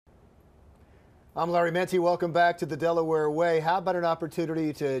I'm Larry Menti. Welcome back to the Delaware Way. How about an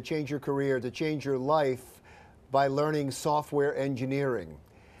opportunity to change your career, to change your life by learning software engineering?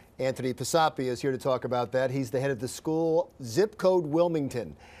 Anthony Pisapia is here to talk about that. He's the head of the school, Zip Code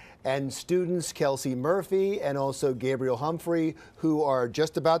Wilmington. And students Kelsey Murphy and also Gabriel Humphrey, who are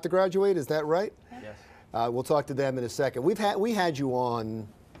just about to graduate. Is that right? Yes. We'll talk to them in a second. We had you on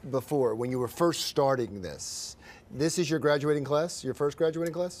before when you were first starting this. This is your graduating class, your first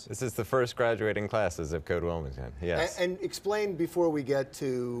graduating class? This is the first graduating class of Zip Code Wilmington, yes. And explain before we get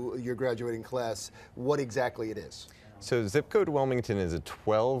to your graduating class what exactly it is. So Zip Code Wilmington is a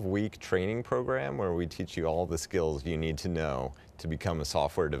 12-week training program where we teach you all the skills you need to know to become a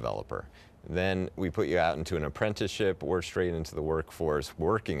software developer. Then we put you out into an apprenticeship or straight into the workforce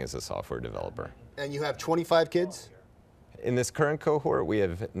working as a software developer. And you have 25 kids? In this current cohort, we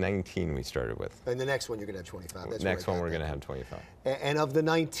have 19 we started with. And the next one you're going to have 25. That's next one we're going to have 25. And of the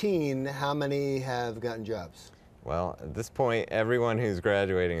 19, how many have gotten jobs? Well, at this point, everyone who's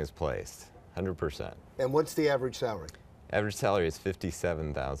graduating is placed, 100%. And what's the average salary? Average salary is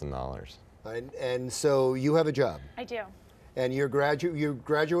 $57,000. And so you have a job? I do. And you're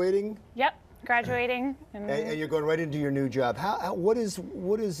graduating? Yep, graduating. And you're going right into your new job. What has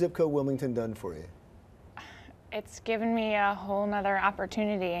Zip Code Wilmington done for you? It's given me a whole nother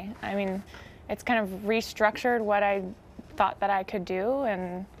opportunity. I mean, it's kind of restructured what I thought that I could do,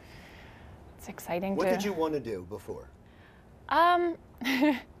 and it's exciting. What did you want to do before? I've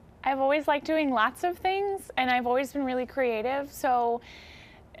always liked doing lots of things, and I've always been really creative. So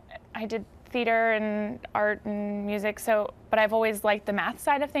I did theater and art and music, but I've always liked the math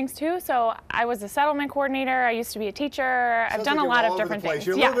side of things too. So I was a settlement coordinator. I used to be a teacher. I've done a lot of different things.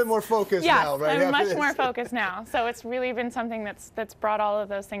 You're a little bit more focused now, right? I'm much more focused now. So it's really been something that's brought all of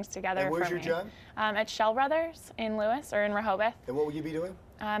those things together for me. And where's your job? At Shell Brothers in Lewis or in Rehoboth. And what will you be doing?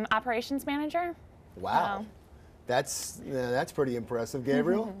 Operations manager. Wow. That's pretty impressive.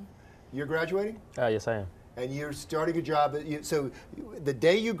 Gabriel, you're graduating? Yes, I am. And you're starting a job, so the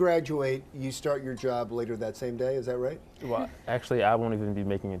day you graduate, you start your job later that same day, is that right? Well, actually, I won't even be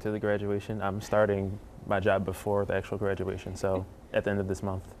making it to the graduation. I'm starting my job before the actual graduation, so at the end of this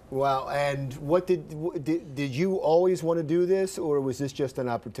month. Wow, and what did you always want to do this, or was this just an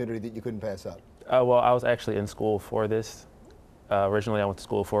opportunity that you couldn't pass up? Well, I was actually in school for this. Originally, I went to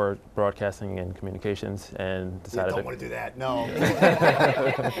school for broadcasting and communications, and decided. You don't want to do that, no.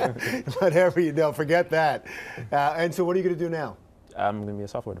 Whatever you know, forget that. And so, what are you going to do now? I'm going to be a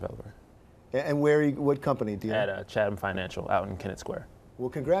software developer. And what company do you? At Chatham Financial, out in Kennett Square. Well,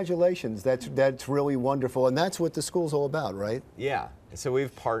 congratulations. That's really wonderful, and that's what the school's all about, right? Yeah. So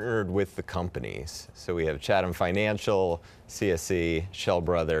we've partnered with the companies. So we have Chatham Financial, CSC, Shell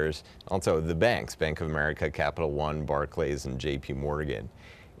Brothers, also the banks, Bank of America, Capital One, Barclays, and JP Morgan.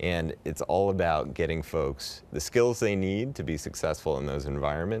 And it's all about getting folks the skills they need to be successful in those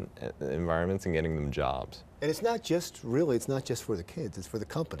environments and getting them jobs. And it's not just for the kids, it's for the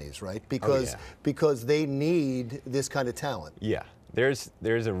companies, right? Because they need this kind of talent. Yeah. There's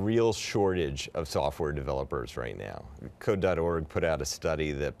a real shortage of software developers right now. Code.org put out a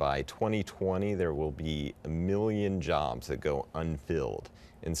study that by 2020 there will be 1 million jobs that go unfilled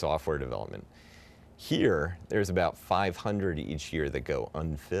in software development. Here, there's about 500 each year that go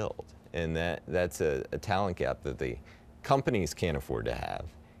unfilled. And that's a talent gap that the companies can't afford to have.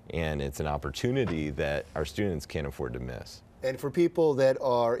 And it's an opportunity that our students can't afford to miss. And for people that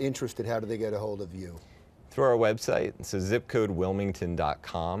are interested, how do they get a hold of you? Through our website, so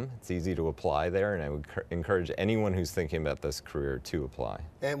zipcodewilmington.com. It's easy to apply there, and I would encourage anyone who's thinking about this career to apply.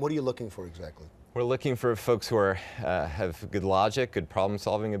 And what are you looking for exactly? We're looking for folks who have good logic, good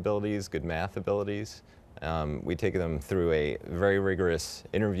problem-solving abilities, good math abilities. We take them through a very rigorous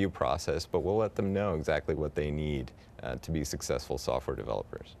interview process, but we'll let them know exactly what they need to be successful software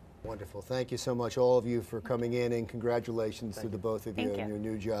developers. Wonderful. Thank you so much, all of you, for coming in, and congratulations to the both of you on your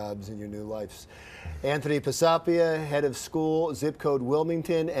new jobs and your new lives. Anthony Pisapia, head of school, Zip Code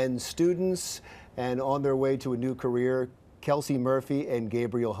Wilmington, and students, and on their way to a new career, Kelsey Murphy and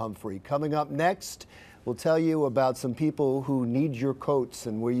Gabriel Humphrey. Coming up next, we'll tell you about some people who need your coats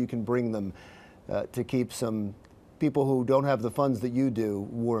and where you can bring them to keep some people who don't have the funds that you do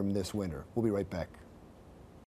warm this winter. We'll be right back.